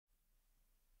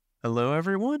Hello,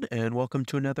 everyone, and welcome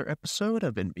to another episode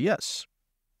of NBS.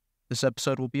 This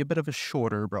episode will be a bit of a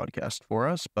shorter broadcast for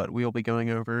us, but we will be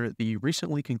going over the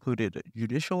recently concluded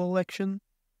judicial election,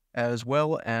 as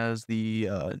well as the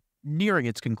nearing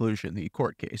its conclusion, the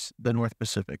court case, the North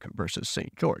Pacific versus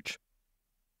St. George.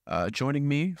 Joining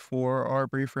me for our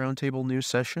brief roundtable news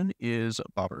session is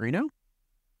Bobberino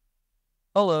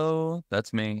Hello,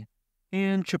 that's me.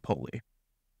 and Chipoli.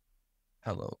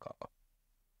 Hello, Kyle.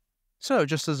 So,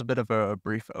 just as a bit of a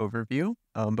brief overview,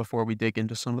 before we dig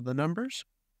into some of the numbers,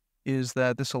 is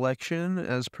that this election,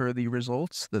 as per the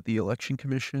results that the Election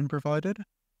Commission provided,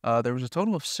 there was a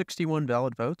total of 61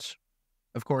 valid votes.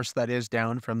 Of course, that is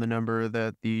down from the number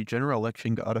that the general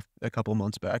election got a couple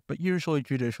months back, but usually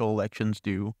judicial elections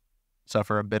do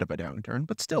suffer a bit of a downturn.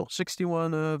 But still,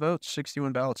 61 votes,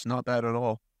 61 ballots, not bad at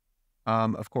all.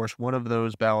 Of course, one of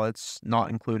those ballots,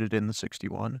 not included in the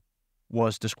 61,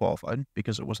 was disqualified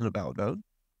because it wasn't a valid vote.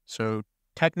 So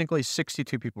technically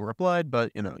 62 people replied,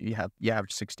 but you have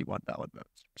 61 valid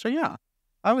votes. So yeah,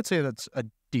 I would say that's a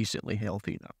decently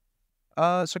healthy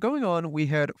number. So going on, we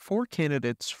had 4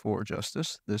 candidates for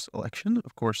justice this election.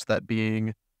 Of course, that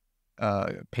being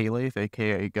Pele,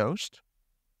 aka Ghost,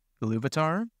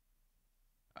 Iluvatar,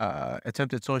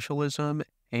 Attempted Socialism,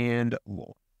 and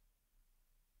Law.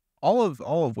 All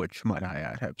of which, might I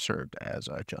add, have served as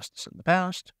justice in the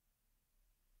past.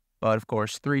 But of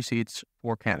course, 3 seats,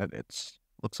 4 candidates.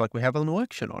 Looks like we have an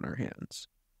election on our hands.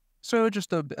 So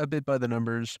just a bit by the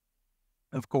numbers.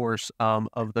 Of course,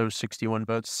 of those 61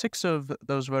 votes, 6 of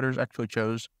those voters actually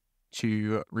chose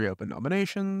to reopen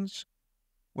nominations,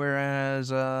 whereas,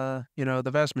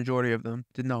 the vast majority of them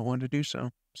did not want to do so.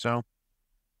 So,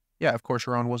 yeah, of course,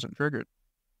 Ron wasn't triggered.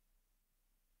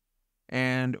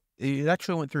 And it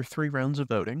actually went through 3 rounds of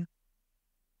voting.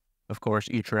 Of course,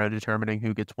 each round determining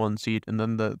who gets 1 seat, and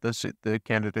then the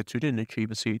candidates who didn't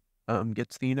achieve a seat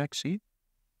gets the next seat.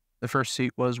 The first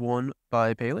seat was won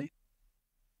by Pele.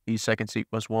 The second seat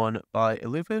was won by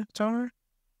Iluvatar.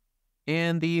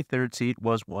 And the third seat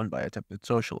was won by Attempted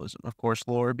Socialism. Of course,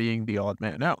 Lore being the odd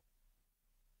man out.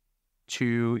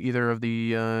 To either of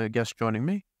the guests joining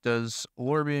me, does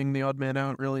Lore being the odd man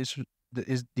out really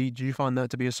did you find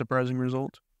that to be a surprising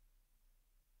result?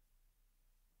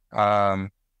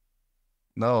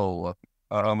 No,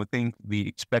 I think the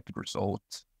expected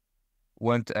result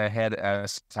went ahead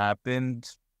as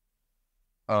happened.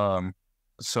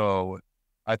 So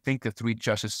I think the 3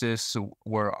 justices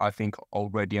were,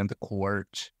 already on the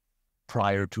court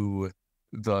prior to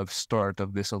the start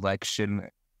of this election,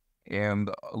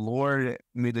 and Lord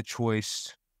made the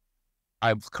choice.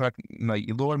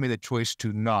 Lord made the choice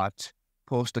to not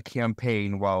post a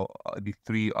campaign while the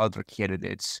 3 other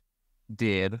candidates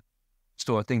did.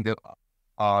 So I think that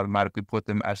automatically put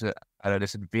them at a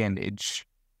disadvantage.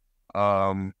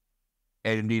 Iluvatar,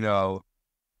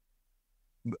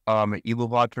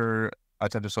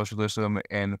 Attempted Socialism,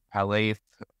 and Palais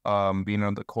being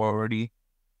on the court already,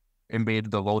 and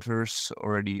made the voters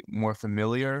already more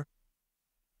familiar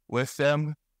with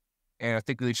them. And I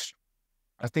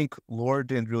think Lord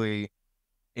didn't really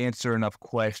answer enough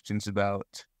questions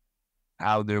about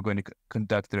how they're going to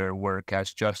conduct their work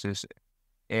as justice,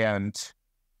 and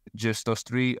just those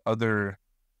 3 other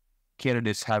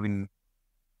candidates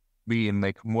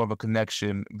being more of a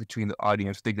connection between the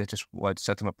audience. I think that's just what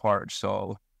set them apart.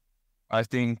 So I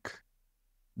think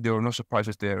there were no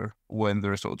surprises there when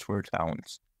the results were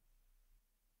announced.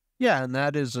 Yeah, and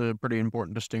that is a pretty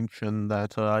important distinction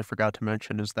that I forgot to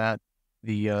mention, is that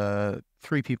the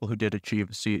 3 people who did achieve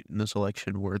a seat in this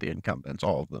election were the incumbents,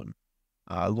 all of them.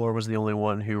 Lore was the only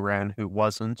one who ran who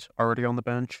wasn't already on the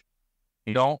bench.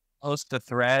 Don't post the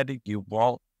thread, you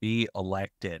won't be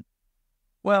elected.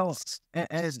 Well,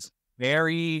 As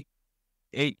I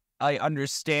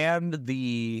understand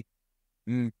the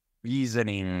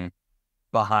reasoning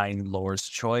behind Lore's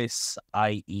choice,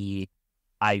 i.e.,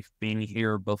 I've been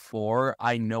here before,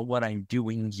 I know what I'm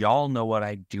doing, y'all know what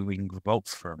I'm doing, vote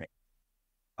for me.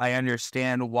 I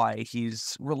understand why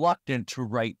he's reluctant to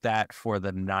write that for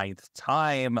the 9th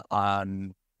time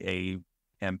on a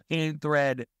campaign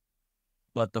thread,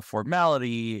 but the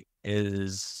formality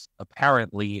is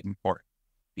apparently important.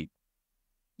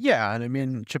 yeah, and I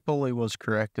mean, Chipoli was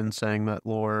correct in saying that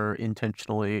Lore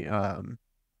intentionally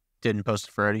didn't post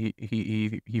a thread.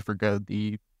 He forgot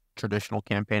the traditional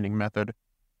campaigning method.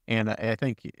 And I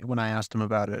think when I asked him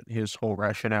about it, his whole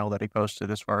rationale that he posted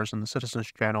as far as in the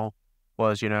Citizens channel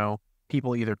was,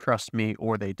 people either trust me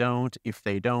or they don't. If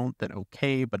they don't, then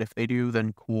okay. But if they do,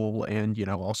 then cool. And,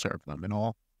 I'll serve them and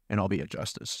I'll be a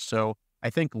justice. So I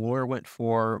think Lore went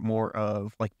for more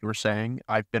of, like you were saying,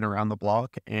 I've been around the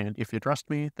block, and if you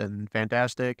trust me, then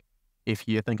fantastic. if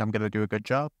you think I'm going to do a good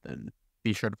job, then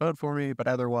be sure to vote for me. But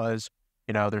otherwise,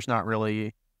 there's not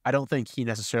really, I don't think he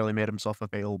necessarily made himself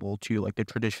available to like the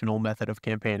traditional method of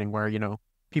campaigning where,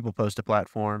 people post a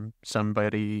platform,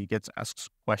 somebody gets asked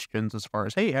questions as far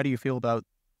as, hey, how do you feel about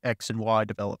X and Y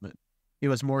development? It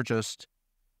was more just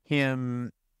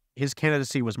his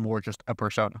candidacy was more just a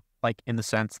persona, like in the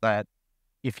sense that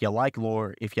if you like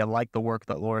lore, if you like the work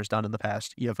that lore has done in the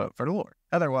past, you vote for the lore.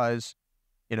 Otherwise,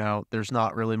 there's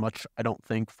not really much, I don't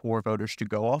think, for voters to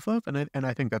go off of, and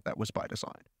I think that was by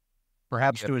design,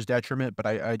 perhaps to his detriment, but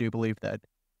I do believe that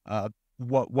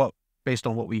what based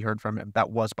on what we heard from him,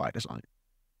 that was by design.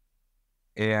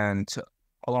 And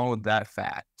along with that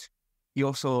fact, he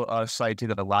also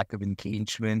cited a lack of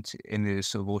engagement in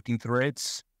his voting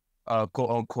threads, quote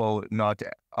unquote, not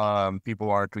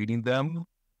people aren't reading them.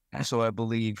 So I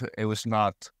believe it was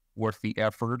not worth the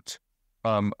effort.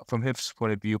 From his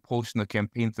point of view, posting a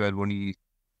campaign thread when he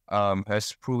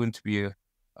has proven to be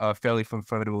a fairly from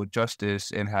federal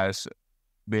justice and has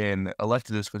been elected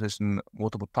to this position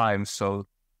multiple times. So,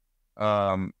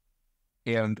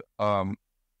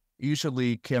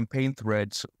 usually campaign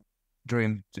threads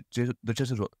during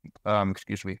judicial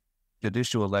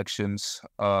elections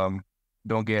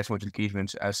don't get as much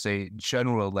engagement as, say,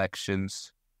 general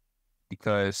elections,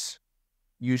 because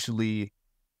usually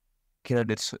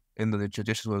candidates in the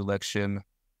judicial election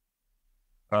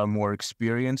are more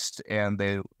experienced and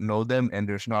they know them and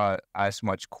there's not as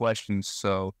much questions.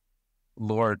 So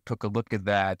Lord took a look at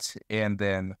that and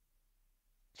then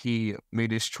he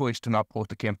made his choice to not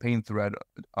post a campaign thread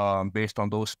based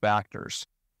on those factors.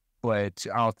 But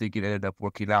I don't think it ended up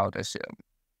working out as him.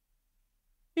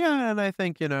 Yeah, and I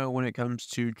think, when it comes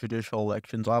to judicial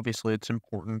elections, obviously it's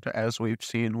important, as we've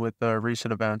seen with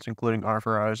recent events, including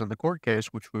Arthur and the court case,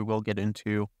 which we will get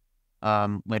into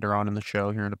later on in the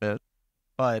show here in a bit.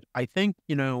 But I think,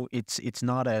 it's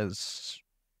not as,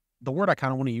 the word I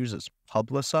kind of want to use is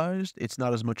publicized. It's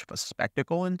not as much of a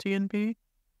spectacle in TNP.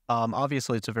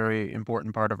 Obviously, it's a very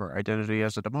important part of our identity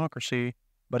as a democracy,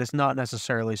 but it's not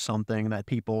necessarily something that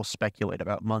people speculate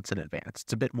about months in advance.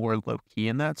 It's a bit more low-key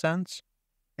in that sense.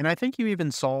 And I think you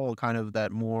even saw kind of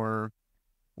that more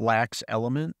lax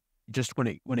element just when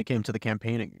it came to the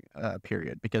campaigning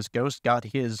period, because Ghost got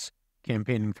his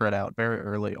campaigning thread out very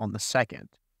early on the 2nd.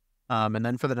 And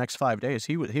then for the next 5 days,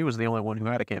 he was the only one who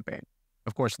had a campaign.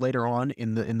 Of course, later on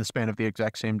in the span of the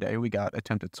exact same day, we got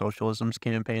Attempted Socialism's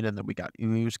campaign, and then we got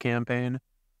Ilu's campaign.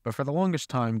 But for the longest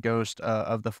time, Ghost,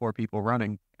 of the 4 people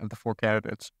running, of the 4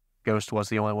 candidates, Ghost was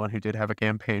the only one who did have a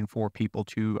campaign for people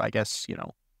to, I guess,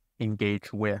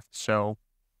 engage with. So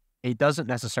it doesn't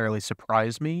necessarily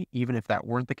surprise me, even if that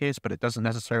weren't the case, but it doesn't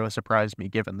necessarily surprise me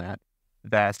given that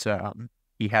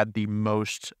he had the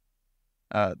most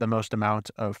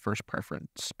amount of first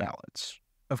preference ballots.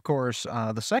 Of course,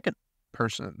 the second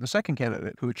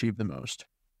candidate who achieved the most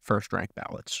first rank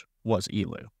ballots was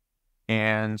Ilu.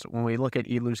 And when we look at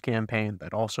Ilu's campaign,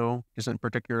 that also isn't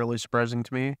particularly surprising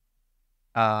to me.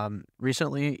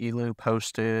 Recently, Ilu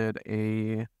posted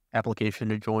a application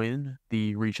to join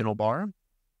the regional bar,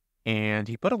 and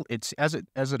he put as it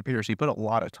appears, he put a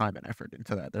lot of time and effort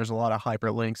into that. There's a lot of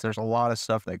hyperlinks. There's a lot of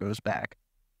stuff that goes back,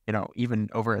 even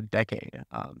over a decade.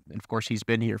 And of course, he's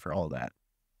been here for all of that.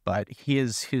 But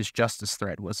his justice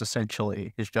thread was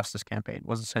essentially, his justice campaign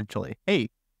was essentially, hey,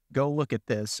 go look at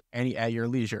this at your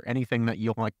leisure. Anything that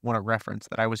you want to reference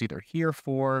that I was either here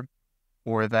for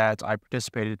or that I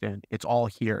participated in, it's all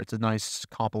here. It's a nice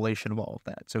compilation of all of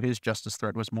that. So his justice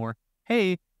thread was more,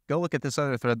 hey, go look at this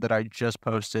other thread that I just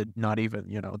posted, not even,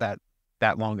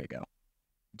 that long ago.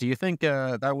 Do you think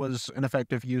that was an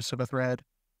effective use of a thread?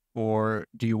 Or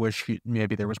do you wish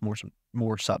maybe there was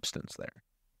more substance there?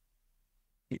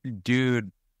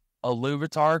 Dude,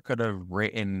 Iluvatar could have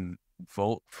written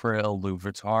vote for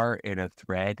Iluvatar in a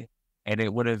thread, and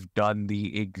it would have done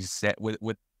the exact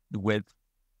with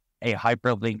a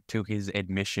hyperlink to his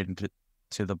admission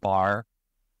to the bar,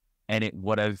 and it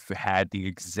would have had the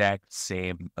exact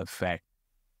same effect.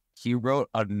 He wrote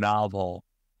a novel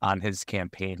on his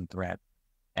campaign thread,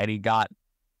 and he got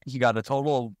a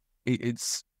total.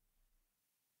 It's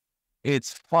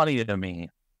funny to me.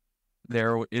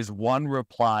 There is one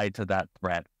reply to that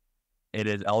thread. It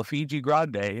is El Fiji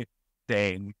Grande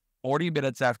saying 40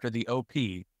 minutes after the OP,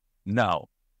 no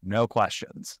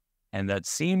questions. And that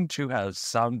seemed to have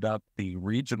summed up the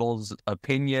regional's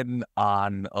opinion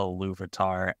on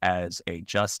Iluvatar as a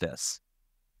justice.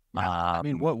 I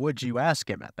mean, what would you ask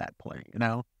him at that point?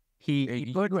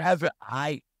 He could have.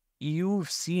 You've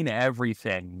seen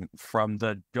everything from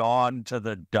the dawn to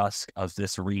the dusk of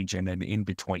this region and in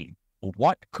between.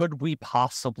 What could we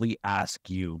possibly ask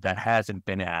you that hasn't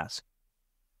been asked?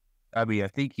 I mean, I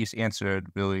think he's answered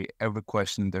really every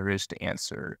question there is to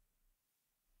answer.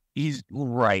 He's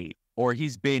right. Or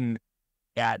he's been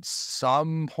at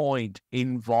some point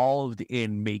involved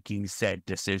in making said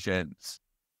decisions.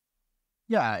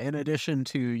 Yeah, in addition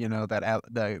to,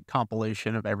 the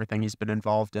compilation of everything he's been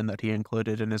involved in that he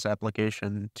included in his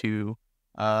application to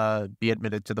be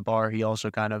admitted to the bar, he also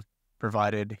kind of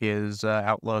provided his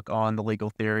outlook on the legal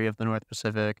theory of the North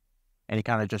Pacific, and he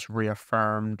kind of just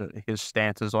reaffirmed his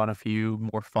stances on a few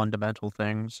more fundamental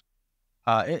things.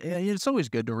 It's always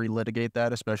good to relitigate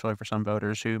that, especially for some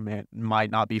voters who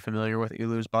might not be familiar with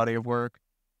Ilu's body of work.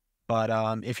 But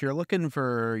if you're looking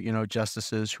for,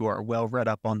 justices who are well read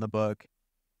up on the book,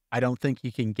 I don't think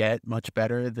you can get much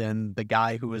better than the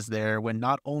guy who was there when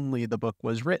not only the book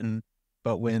was written,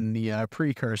 but when the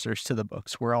precursors to the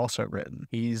books were also written.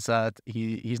 He's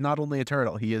not only a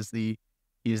turtle; he is the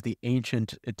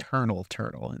ancient eternal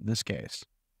turtle in this case.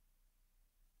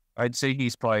 I'd say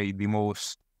he's probably the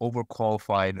most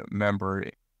overqualified member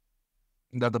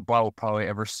that the bar will probably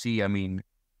ever see. I mean,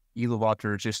 Ilu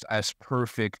Water is just as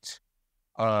perfect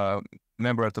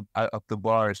member of the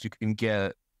bar as you can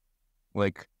get.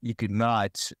 Like, you could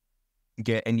not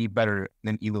get any better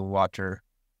than Ilu Water.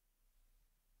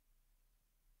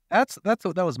 That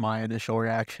was my initial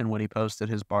reaction when he posted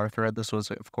his bar thread. This was,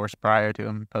 of course, prior to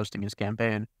him posting his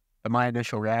campaign. But my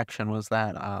initial reaction was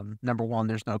that, number one,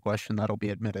 there's no question that'll be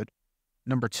admitted.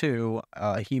 Number two,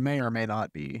 he may or may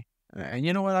not be. And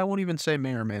you know what? I won't even say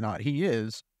may or may not. He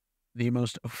is the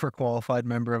most overqualified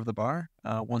member of the bar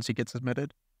once he gets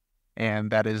admitted.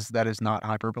 And that is not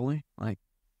hyperbole. Like,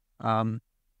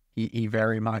 he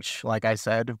very much, like I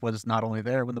said, was not only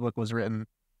there when the book was written,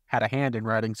 had a hand in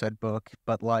writing said book,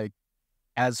 but like,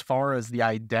 as far as the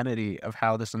identity of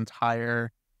how this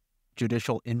entire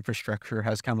judicial infrastructure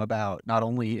has come about, not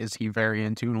only is he very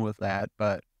in tune with that,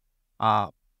 but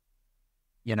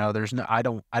there's no, I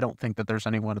don't think that there's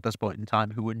anyone at this point in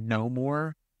time who would know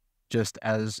more just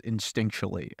as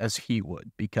instinctually as he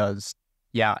would, because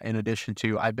in addition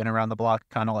to, I've been around the block,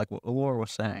 kind of like what Laura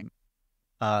was saying.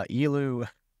 Ilu,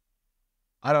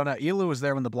 I don't know. Ilu was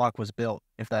there when the block was built,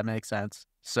 if that makes sense.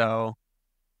 So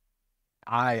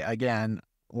I, again,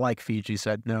 like Fiji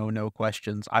said, no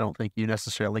questions. I don't think you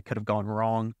necessarily could have gone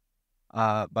wrong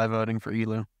by voting for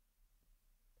Ilu.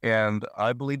 And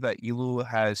I believe that Ilu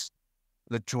has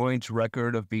the joint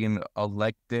record of being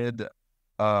elected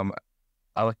the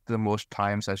most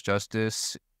times as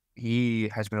justice. He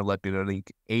has been elected, I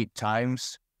think, 8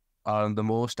 times, the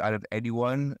most out of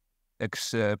anyone,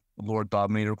 except Lord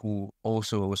Dominator, who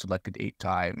also was elected 8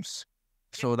 times.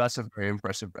 So that's a very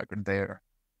impressive record there.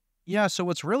 Yeah, so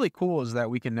what's really cool is that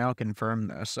we can now confirm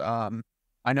this.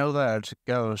 I know that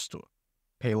Ghost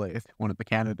Paleth, one of the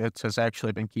candidates, has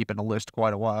actually been keeping a list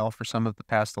quite a while for some of the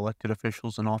past elected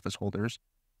officials and office holders.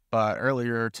 But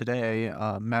earlier today,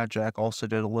 Mad Jack also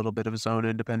did a little bit of his own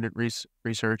independent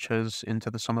research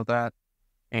into some of that.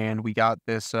 And we got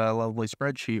this lovely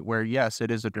spreadsheet where, yes,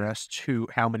 it is addressed to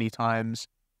how many times,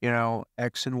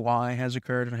 X and Y has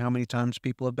occurred and how many times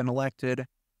people have been elected.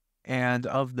 And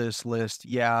of this list,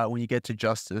 when you get to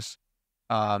justice,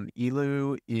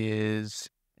 Ilu is,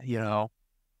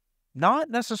 not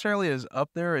necessarily as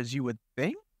up there as you would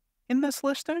think in this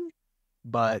listing,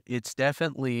 but it's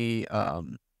definitely,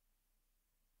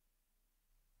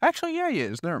 actually, he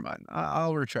is. Never mind.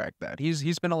 I'll retract that.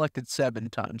 He's been elected 7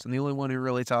 times, and the only one who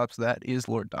really tops that is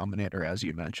Lord Dominator, as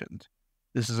you mentioned.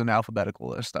 This is an alphabetical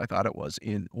list. I thought it was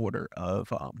in order of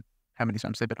how many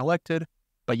times they've been elected.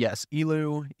 But yes,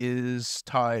 Ilu is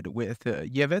tied with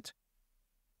Yevit,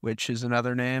 which is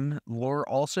another name. Lore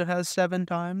also has 7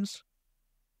 times.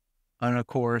 And of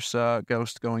course,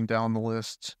 Ghost going down the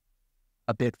list,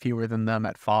 a bit fewer than them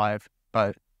at 5,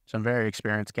 but some very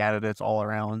experienced candidates all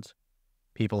around.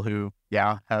 People who,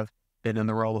 have been in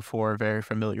the role before, very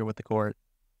familiar with the court.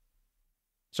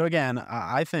 So again,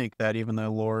 I think that even though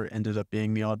Lore ended up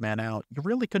being the odd man out, you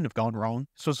really couldn't have gone wrong.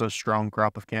 This was a strong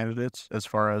crop of candidates as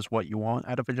far as what you want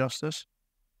out of a justice.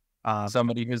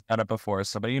 Somebody who's done it before,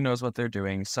 somebody who knows what they're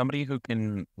doing, somebody who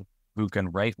can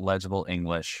write legible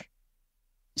English.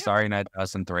 Yeah. Sorry,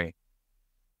 9003.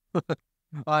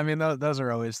 I mean, those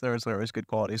are always good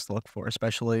qualities to look for,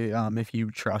 especially if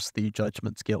you trust the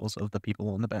judgment skills of the people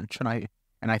on the bench.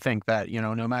 And I think that,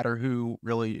 no matter who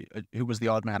was the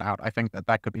odd man out, I think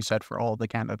that could be said for all of the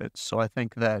candidates. So I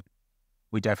think that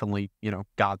we definitely,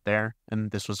 got there,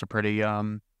 and this was a pretty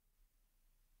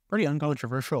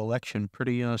uncontroversial election,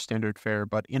 pretty standard fare,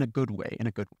 but in a good way.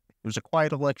 It was a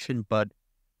quiet election, but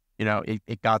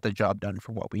it got the job done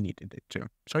for what we needed it to.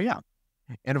 So yeah.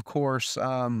 And of course,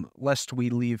 lest we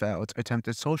leave out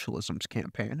attempted socialism's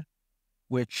campaign,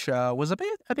 which was a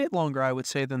bit longer, I would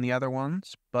say, than the other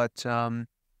ones, but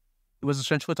it was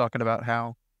essentially talking about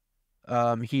how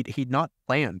he'd not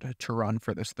planned to run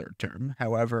for this third term.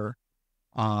 However,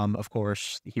 of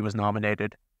course, he was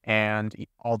nominated, and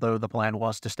although the plan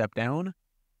was to step down,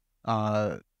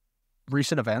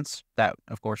 recent events that,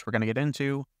 of course, we're going to get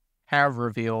into have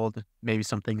revealed maybe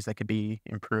some things that could be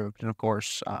improved. And of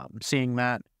course, seeing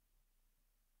that,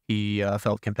 he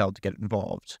felt compelled to get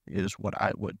involved is what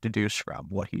I would deduce from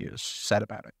what he has said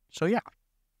about it. So yeah,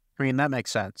 I mean, that makes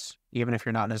sense. Even if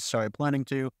you're not necessarily planning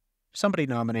to, if somebody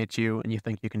nominates you and you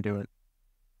think you can do it,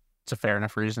 it's a fair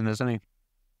enough reason, isn't it?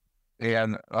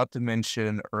 And not to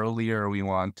mention, earlier we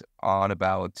went on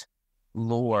about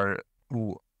Lore,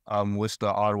 who was the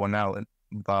odd one out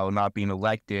about not being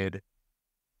elected.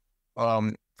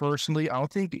 Personally, I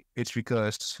don't think it's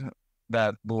because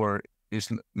that Lore is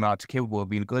not capable of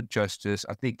being a good justice.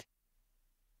 I think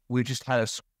we just had a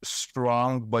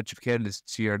strong bunch of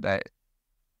candidates here that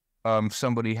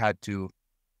somebody had to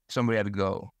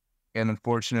go. And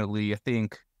unfortunately, I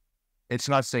think it's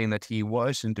not saying that he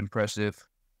wasn't impressive.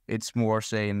 It's more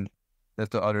saying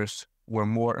that the others were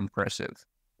more impressive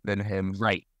than him.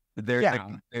 Right.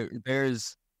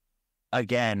 There's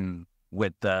again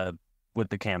with the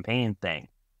campaign thing.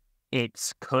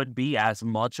 It could be as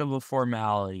much of a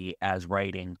formality as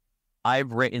writing.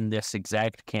 I've written this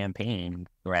exact campaign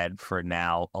thread for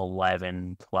now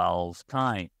 11, 12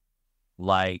 times.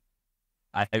 Like,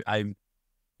 I've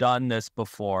done this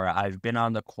before. I've been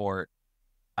on the court.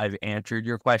 I've answered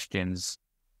your questions.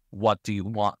 What do you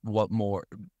want? What more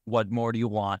do you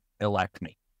want? Elect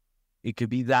me. It could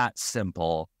be that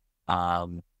simple.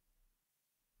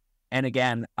 And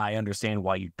again, I understand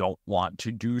why you don't want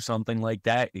to do something like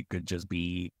that. It could just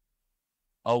be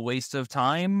a waste of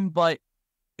time, but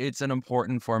it's an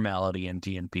important formality in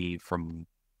TNP from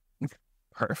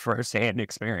first-hand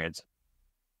experience.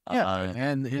 Yeah,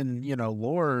 and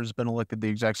Lore's been elected the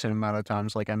exact same amount of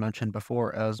times, like I mentioned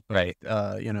before, as right.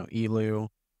 Elu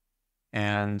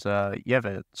and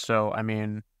Yevit. So, I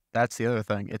mean, that's the other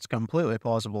thing. It's completely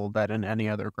plausible that in any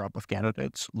other crop of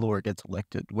candidates, Lore gets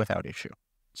elected without issue.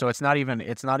 So it's not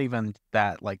even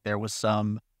that like there was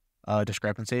some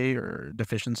discrepancy or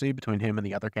deficiency between him and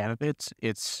the other candidates.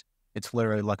 It's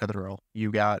literally luck of the draw.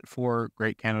 You got 4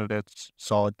 great candidates,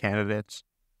 solid candidates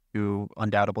who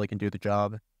undoubtedly can do the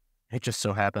job. It just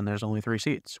so happened there's only 3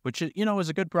 seats, which is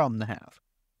a good problem to have.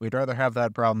 We'd rather have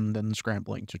that problem than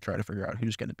scrambling to try to figure out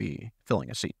who's going to be filling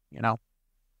a seat,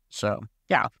 So,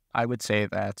 yeah, I would say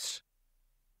that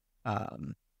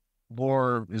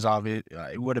Lore is obvious.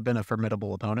 It would have been a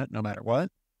formidable opponent no matter what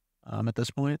at this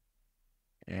point.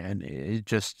 And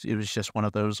it was just one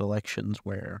of those elections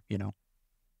where,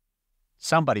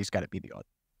 somebody's got to be the odd.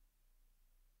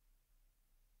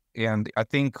 And I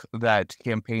think that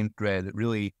campaign thread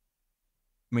really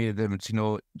made a difference.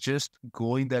 Just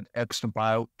going that extra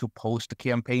mile to post a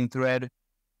campaign thread,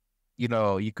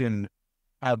 you can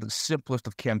have the simplest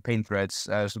of campaign threads,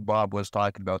 as Bob was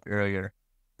talking about earlier.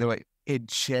 It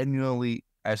genuinely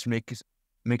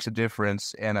makes a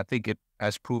difference, and I think it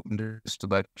has proven this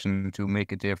election to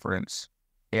make a difference.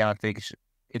 And I think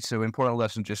it's an important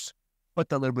lesson. Just put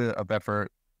that little bit of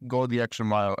effort, go the extra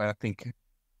mile, and I think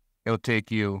it'll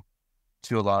take you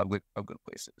to a lot of good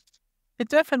places. It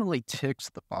definitely ticks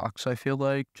the box, I feel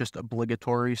like, just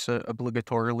obligatorily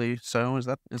so. Is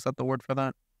that the word for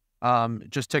that?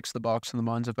 Just ticks the box in the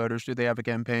minds of voters. Do they have a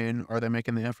campaign? Are they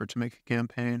making the effort to make a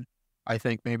campaign? I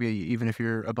think maybe even if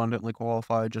you're abundantly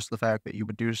qualified, just the fact that you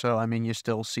would do so. I mean, you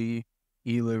still see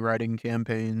Elu writing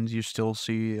campaigns. You still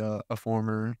see a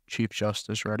former Chief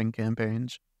Justice writing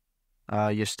campaigns.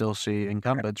 You still see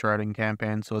incumbents writing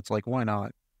campaigns. So it's like, why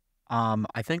not?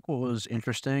 I think what was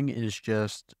interesting is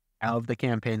just out of the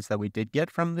campaigns that we did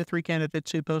get from the 3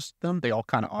 candidates who posted them, they all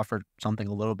kind of offered something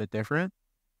a little bit different.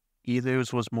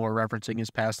 Elu's was more referencing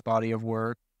his past body of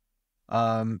work.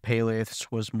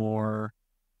 Paleth's was more,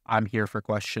 I'm here for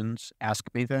questions, ask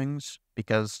me things,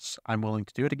 because I'm willing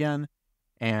to do it again.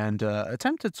 And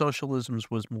Attempted Socialism's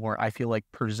was more, I feel like,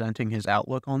 presenting his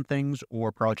outlook on things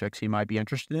or projects he might be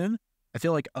interested in. I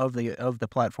feel like of the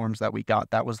platforms that we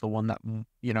got, that was the one that,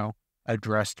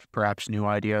 addressed perhaps new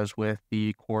ideas with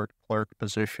the court clerk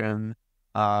position,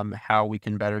 how we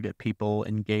can better get people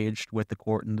engaged with the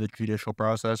court and the judicial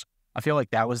process. I feel like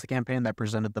that was the campaign that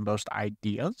presented the most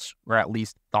ideas, or at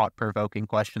least thought-provoking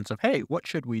questions of, hey, what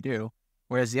should we do?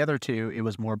 Whereas the other 2, it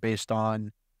was more based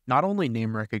on not only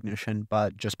name recognition,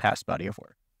 but just past body of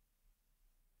work.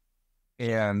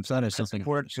 And so that is something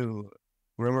important to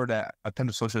remember, that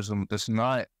Attempted Socialism does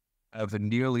not have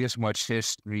nearly as much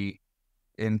history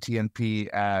in TNP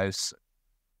as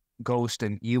Ghost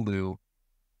and Elu.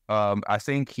 I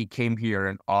think he came here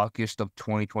in August of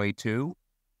 2022,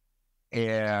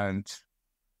 and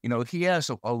he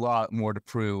has a lot more to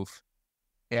prove.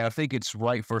 And I think it's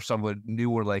right for someone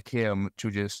newer like him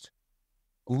to just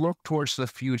look towards the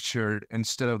future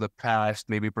instead of the past.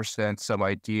 Maybe present some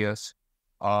ideas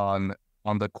on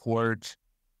the court.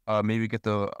 Maybe get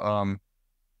the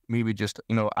maybe just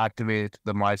activate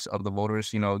the minds of the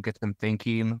voters. Get them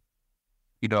thinking.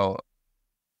 I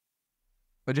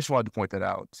just wanted to point that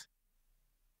out.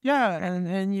 Yeah,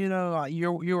 and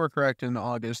you were correct. In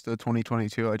August of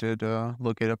 2022, I did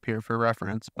look it up here for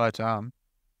reference, but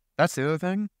that's the other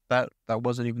thing, that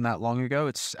wasn't even that long ago.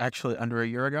 It's actually under a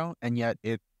year ago, and yet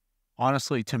it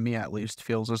honestly, to me at least,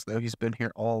 feels as though he's been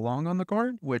here all along on the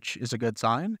court, which is a good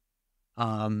sign.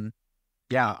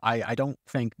 Yeah, I don't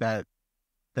think that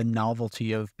the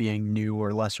novelty of being new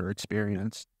or lesser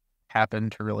experienced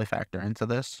happened to really factor into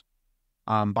this.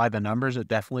 By the numbers, it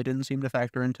definitely didn't seem to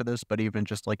factor into this, but even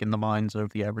just like in the minds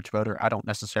of the average voter, I don't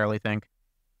necessarily think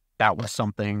that was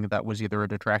something that was either a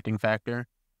detracting factor.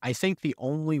 I think the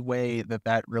only way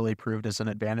that really proved as an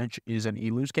advantage is in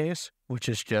Elu's case, which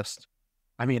is just,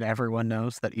 everyone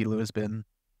knows that Elu has been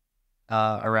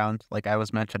around, like I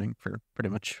was mentioning, for pretty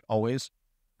much always.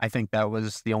 I think that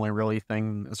was the only really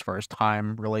thing as far as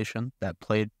time relation that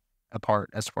played a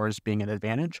part as far as being an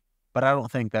advantage. But I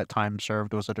don't think that time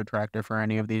served was a detractor for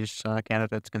any of these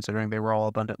candidates, considering they were all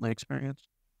abundantly experienced.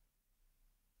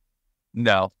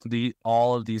 No,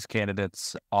 all of these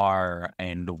candidates are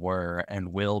and were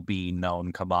and will be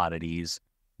known commodities.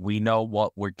 We know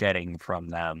what we're getting from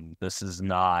them. This is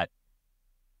not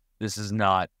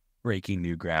breaking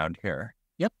new ground here.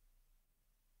 Yep.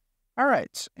 All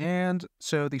right. And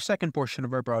so the second portion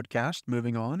of our broadcast,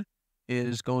 moving on,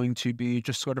 is going to be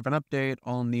just sort of an update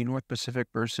on the North Pacific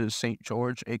versus St.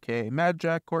 George, aka Mad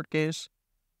Jack court case.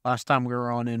 Last time we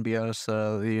were on NBS,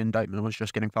 the indictment was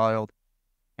just getting filed,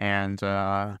 and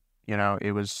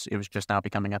it was just now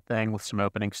becoming a thing with some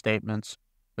opening statements.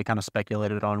 We kind of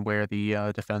speculated on where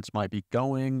the defense might be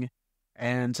going,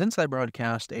 and since that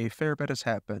broadcast, a fair bit has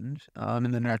happened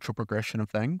in the natural progression of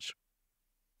things.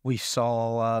 We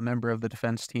saw a member of the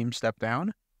defense team step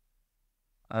down.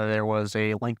 There was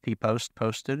a lengthy post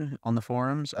posted on the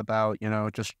forums about,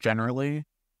 just generally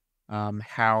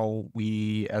how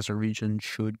we as a region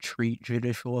should treat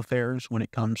judicial affairs when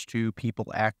it comes to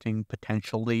people acting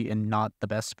potentially in not the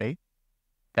best faith.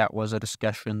 That was a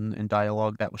discussion and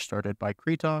dialogue that was started by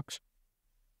Kretox.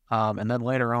 And then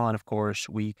later on, of course,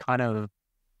 we kind of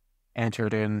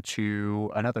entered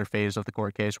into another phase of the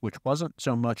court case, which wasn't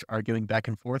so much arguing back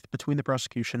and forth between the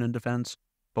prosecution and defense,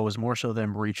 but was more so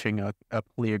them reaching a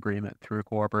plea agreement through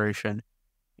cooperation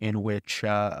in which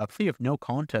a plea of no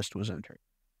contest was entered,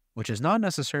 which is not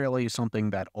necessarily something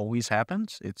that always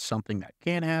happens. It's something that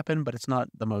can happen, but it's not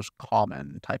the most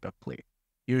common type of plea.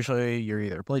 Usually you're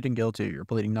either pleading guilty or you're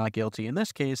pleading not guilty. In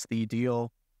this case, the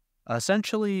deal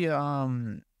essentially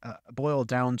boiled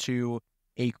down to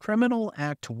a criminal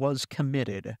act was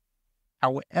committed.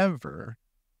 However,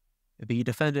 the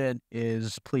defendant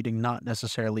is pleading not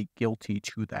necessarily guilty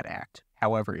to that act.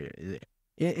 However,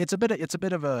 it's a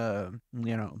bit of a,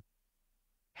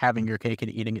 having your cake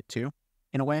and eating it too,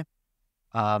 in a way,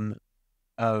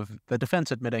 of the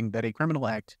defense admitting that a criminal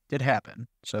act did happen.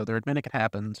 So they're admitting it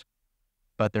happened,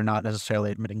 but they're not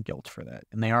necessarily admitting guilt for that.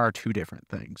 And they are two different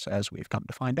things, as we've come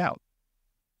to find out.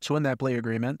 So in that plea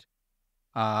agreement,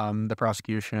 the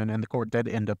prosecution and the court did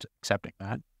end up accepting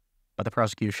that. But the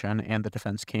prosecution and the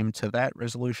defense came to that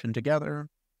resolution together,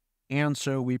 and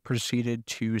so we proceeded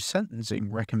to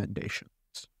sentencing recommendations,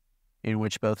 in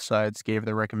which both sides gave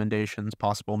their recommendations,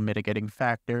 possible mitigating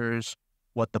factors,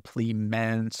 what the plea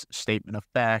meant, statement of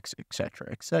facts, etc.,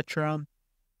 etc.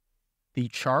 The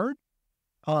charge,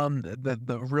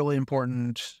 the really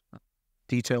important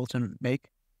detail to make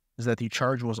is that the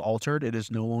charge was altered. It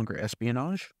is no longer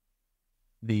espionage.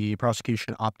 The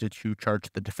prosecution opted to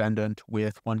charge the defendant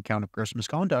with one count of gross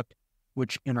misconduct,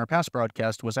 which in our past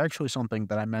broadcast was actually something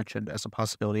that I mentioned as a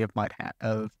possibility of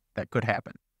that could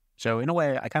happen. So in a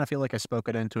way, I kind of feel like I spoke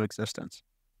it into existence,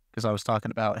 because I was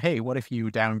talking about, hey, what if you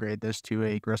downgrade this to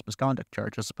a gross misconduct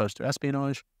charge as opposed to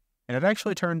espionage? And it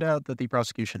actually turned out that the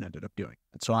prosecution ended up doing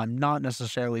it. So I'm not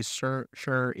necessarily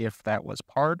sure if that was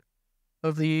part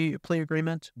of the plea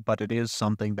agreement, but it is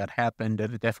something that happened,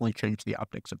 and it definitely changed the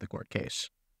optics of the court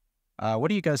case. What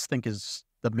do you guys think is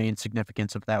the main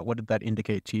significance of that? What did that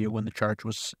indicate to you when the charge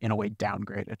was, in a way,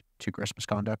 downgraded to gross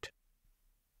misconduct?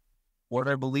 What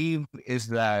I believe is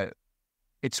that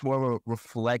it's more of a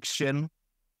reflection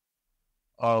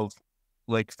of,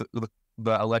 like,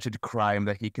 the alleged crime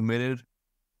that he committed.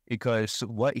 because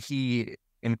what he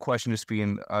in question is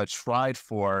being tried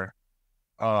for,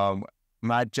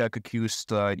 Majek accused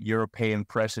the European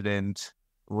president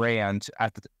Rand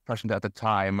at the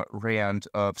time, Rand,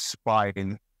 of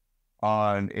spying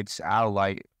on its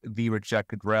ally, the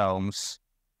Rejected Realms,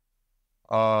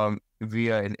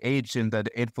 via an agent that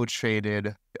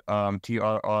infiltrated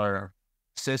TRR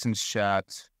citizens chat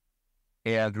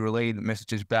and relayed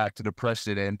messages back to the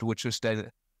president, which was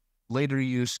then later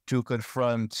used to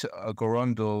confront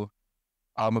Gorondo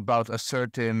about a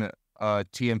certain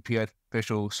TMP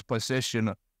official's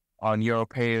position on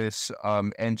Europea's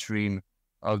entering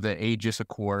of the Aegis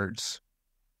Accords,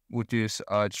 which is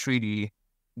a treaty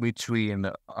between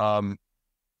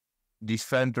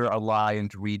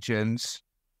Defender-aligned regions.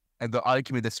 And the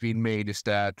argument that's being made is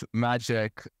that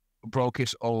Majek broke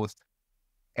his oath,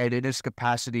 and in his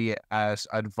capacity as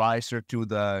advisor to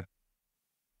the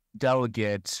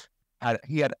delegate,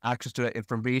 he had access to that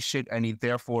information, and he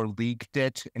therefore leaked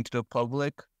it into the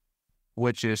public,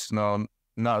 which is not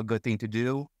a good thing to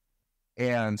do.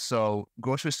 And so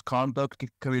gross misconduct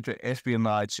compared to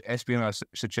espionage. Espionage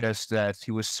suggests that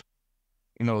he was,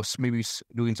 maybe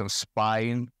doing some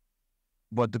spying,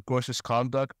 but the gross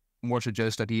misconduct more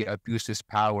suggests that he abused his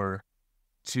power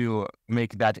to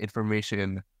make that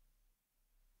information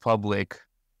public,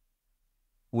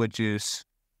 which is,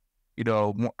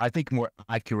 I think more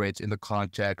accurate in the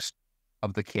context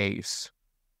of the case.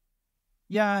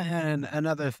 Yeah, and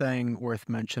another thing worth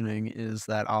mentioning is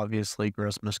that obviously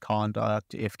gross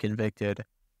misconduct, if convicted,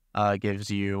 gives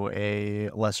you a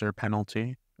lesser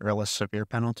penalty or a less severe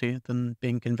penalty than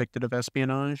being convicted of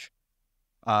espionage.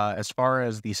 As far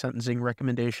as the sentencing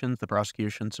recommendations, the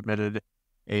prosecution submitted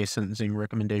a sentencing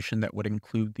recommendation that would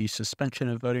include the suspension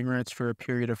of voting rights for a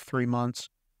period of 3 months.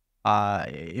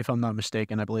 If I'm not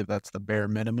mistaken, I believe that's the bare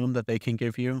minimum that they can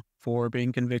give you for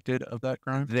being convicted of that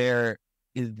crime.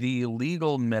 The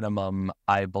legal minimum,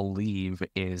 I believe,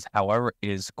 is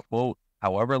quote,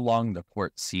 however long the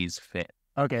court sees fit.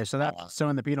 Okay, so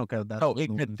in the penal code, that's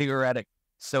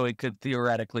it could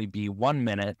theoretically be 1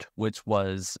 minute, which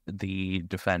was the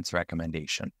defense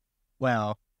recommendation.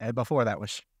 Well, before that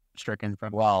was stricken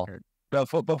from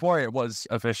before it was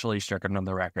officially stricken from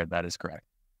the record. That is correct.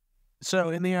 So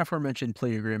in the aforementioned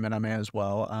plea agreement, I may as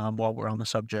well, while we're on the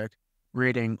subject,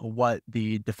 reading what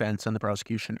the defense and the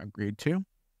prosecution agreed to.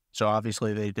 So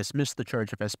obviously they dismissed the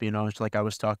charge of espionage like I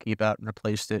was talking about and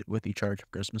replaced it with the charge of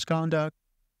gross misconduct.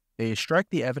 They strike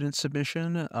the evidence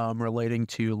submission relating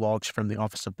to logs from the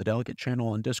Office of the Delegate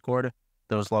channel in Discord.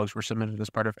 Those logs were submitted as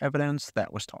part of evidence.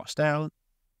 That was tossed out.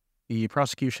 The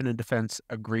prosecution and defense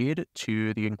agreed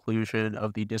to the inclusion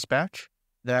of the dispatch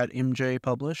that MJ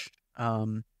published.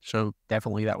 So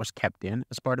definitely that was kept in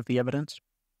as part of the evidence.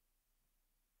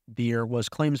 There was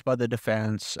claims by the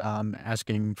defense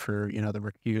asking for,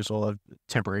 the recusal of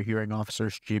temporary hearing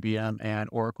officers GBM and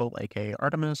Oracle, aka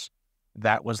Artemis.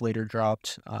 That was later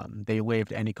dropped. They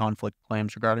waived any conflict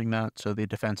claims regarding that, so the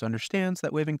defense understands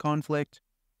that waiving conflict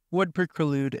would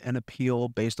preclude an appeal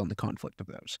based on the conflict of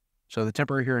those. So the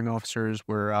temporary hearing officers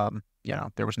were,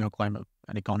 there was no claim of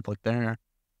any conflict there.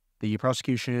 The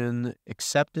prosecution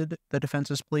accepted the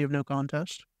defense's plea of no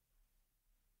contest,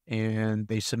 and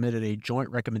they submitted a joint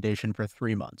recommendation for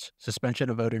 3 months, suspension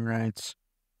of voting rights,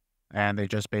 and they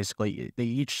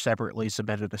each separately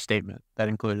submitted a statement that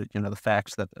included, the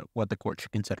facts that what the court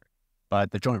should consider.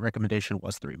 But the joint recommendation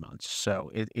was 3 months, so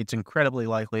it's incredibly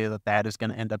likely that is going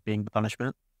to end up being the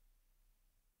punishment,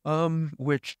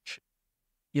 which,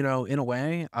 in a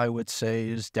way, I would say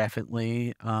is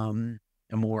definitely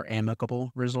a more amicable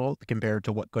result compared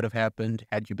to what could have happened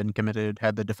had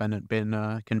the defendant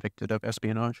been convicted of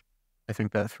espionage. I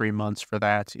think that 3 months for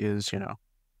that is,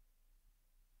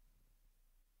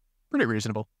 pretty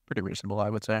reasonable, I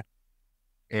would say.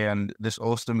 And this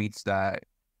also means that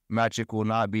Magic will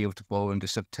not be able to vote in the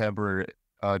September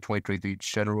 2023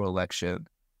 general election.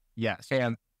 Yes.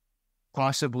 And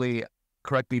possibly,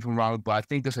 correct me if I'm wrong, but I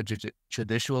think there's a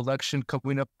judicial election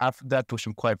coming up after that, which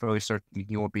I'm quite very certain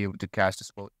he won't be able to cast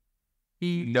his vote.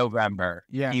 November.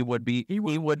 Yeah. He would be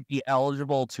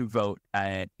eligible to vote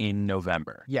in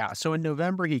November. Yeah, so in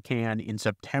November he can. In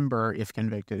September, if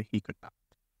convicted, he could not.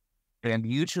 And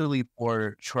usually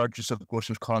for charges of gross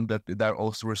misconduct, that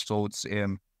also results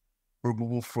in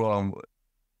removal from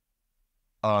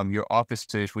your office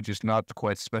stage, which is not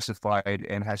quite specified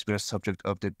and has been a subject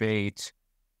of debate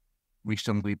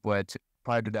recently, but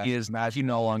prior to that, he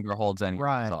no longer holds any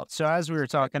thoughts. So as we were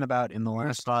talking about in the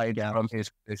last slide from his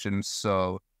position,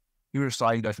 so he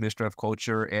resigned as Minister of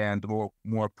Culture and more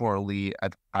importantly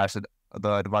as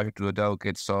the advisor to the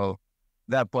delegate. So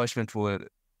that punishment would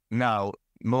now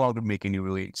no longer make any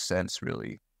really sense,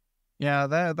 really. Yeah,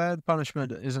 that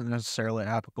punishment isn't necessarily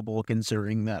applicable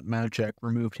considering that Majek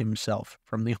removed himself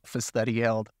from the office that he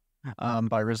held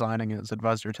by resigning as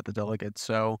advisor to the delegates.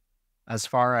 So as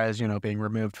far as, being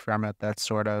removed from it, that's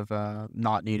sort of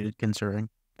not needed considering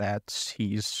that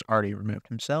he's already removed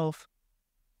himself.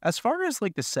 As far as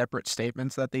like the separate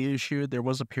statements that they issued, there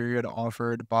was a period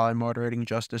offered by moderating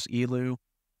Justice Elu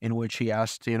in which he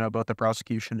asked, both the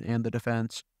prosecution and the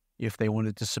defense if they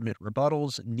wanted to submit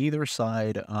rebuttals. Neither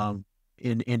side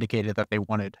indicated that they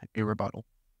wanted a rebuttal.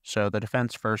 So the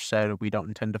defense first said, we don't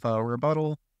intend to file a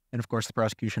rebuttal. And of course, the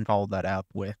prosecution followed that up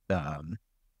with,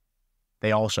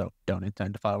 they also don't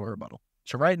intend to file a rebuttal.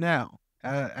 So right now,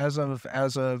 as of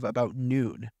about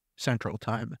noon Central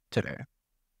Time today,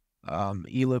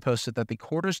 Elu posted that the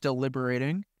court is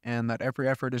deliberating and that every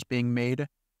effort is being made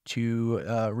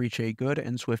to reach a good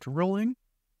and swift ruling.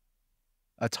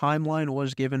 A timeline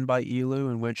was given by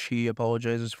Elu in which he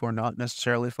apologizes for not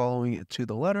necessarily following it to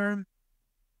the letter.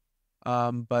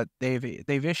 But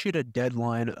they've issued a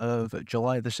deadline of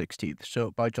July the 16th.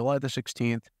 So by July the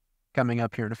 16th, coming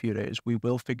up here in a few days, we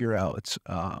will figure out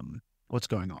what's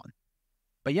going on.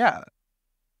 But yeah,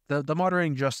 the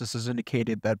moderating justice has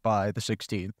indicated that by the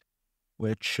 16th,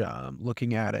 which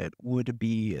looking at it would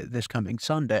be this coming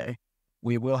Sunday,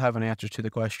 we will have an answer to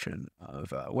the question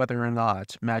of whether or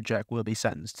not Majek will be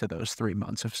sentenced to those 3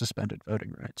 months of suspended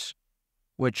voting rights,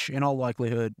 which in all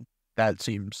likelihood, that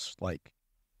seems like,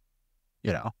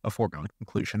 a foregone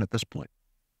conclusion at this point.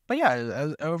 But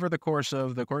yeah, over the course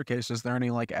of the court case, is there any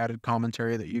like added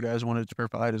commentary that you guys wanted to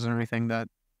provide? Is there anything that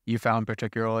you found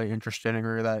particularly interesting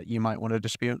or that you might want to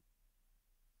dispute?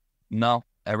 No,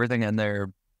 everything in there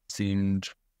seemed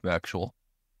factual.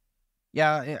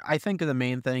 Yeah, I think the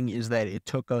main thing is that it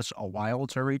took us a while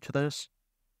to reach this.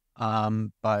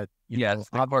 But yes,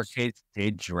 the court case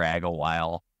did drag a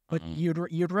while. But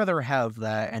you'd rather have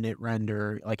that and it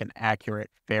render like an accurate,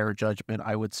 fair judgment,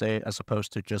 I would say, as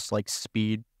opposed to just like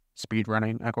speed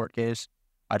running a court case.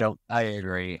 I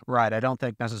agree. Right. I don't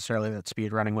think necessarily that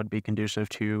speed running would be conducive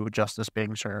to justice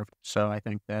being served. So I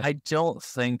think that I don't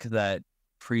think that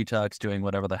Pretux doing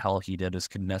whatever the hell he did is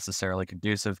necessarily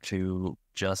conducive to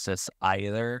justice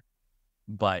either.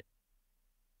 But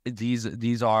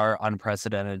these are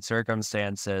unprecedented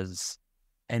circumstances,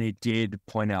 and it did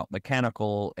point out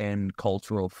mechanical and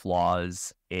cultural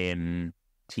flaws in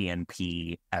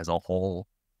TNP as a whole.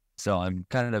 So I'm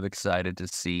kind of excited to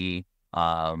see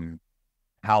how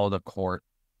the court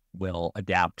will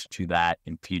adapt to that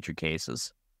in future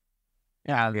cases.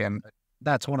 Yeah, again,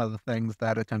 that's one of the things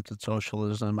that Attempted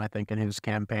Socialism, I think, in his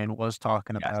campaign was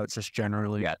talking about, just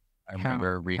generally. Yeah, I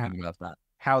remember reading about that.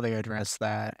 How they address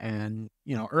that. And,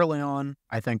 early on,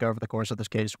 I think over the course of this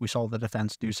case, we saw the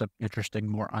defense do some interesting,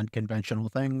 more unconventional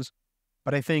things.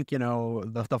 But I think,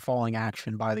 the falling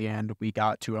action by the end, we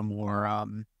got to a more, I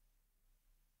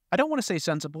don't want to say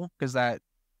sensible, because that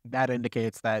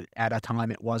indicates that at a time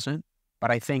it wasn't,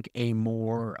 but I think a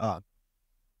more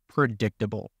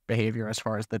predictable behavior as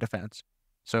far as the defense.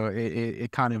 So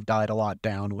it kind of died a lot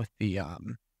down with the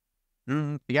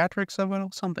theatrics of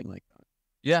it, something like that.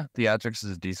 Yeah, theatrics is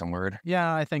a decent word.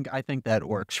 Yeah, I think that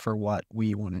works for what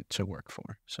we want it to work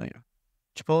for. So yeah.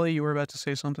 Chipoli, you were about to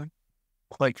say something?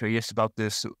 Quite curious about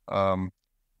this. Well,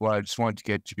 I just wanted to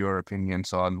get your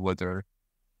opinions on whether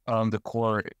the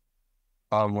court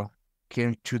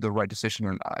came to the right decision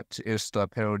or not. Is the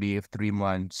penalty of 3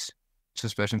 months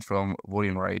suspension from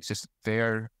voting rights is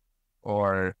fair,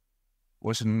 or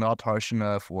was it not harsh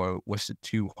enough, or was it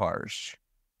too harsh?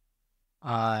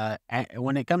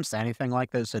 When it comes to anything like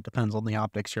this, it depends on the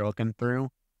optics you're looking through.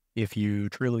 If you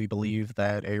truly believe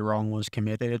that a wrong was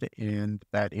committed and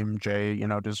that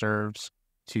MJ, deserves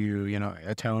to,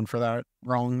 atone for that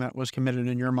wrong that was committed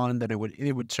in your mind, then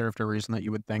it would serve to reason that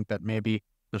you would think that maybe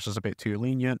this was a bit too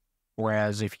lenient.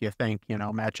 Whereas if you think,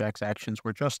 Majek's actions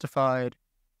were justified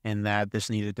and that this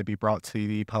needed to be brought to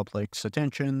the public's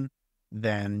attention,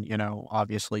 then,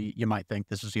 obviously you might think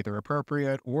this is either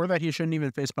appropriate or that he shouldn't even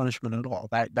face punishment at all.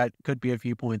 That could be a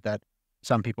viewpoint that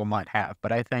some people might have.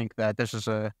 But I think that this is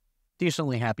a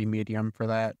decently happy medium for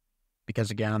that because,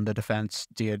 again, the defense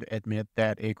did admit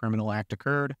that a criminal act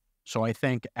occurred. So I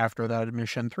think after that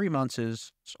admission, 3 months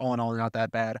is all in all not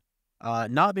that bad.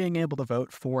 Not being able to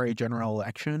vote for a general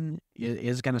election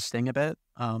is going to sting a bit.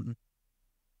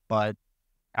 But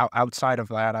outside of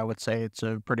that, I would say it's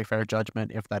a pretty fair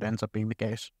judgment if that ends up being the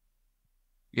case.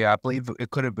 Yeah, I believe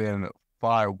it could have been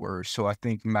far worse. So I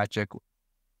think Majek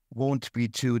won't be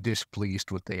too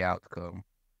displeased with the outcome.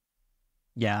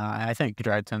 Yeah, I think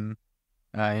Dryden,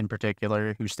 in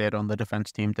particular, who stayed on the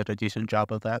defense team, did a decent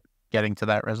job of that, getting to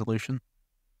that resolution.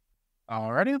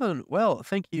 Alrighty then. Well,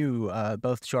 thank you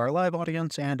both to our live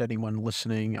audience and anyone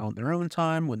listening on their own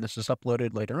time when this is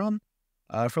uploaded later on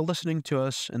for listening to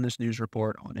us in this news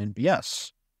report on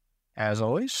NBS. As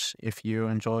always, if you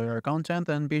enjoy our content,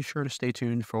 then be sure to stay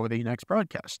tuned for the next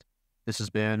broadcast. This has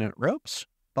been Ropes,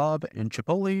 Bob, and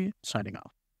Chipoli signing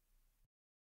off.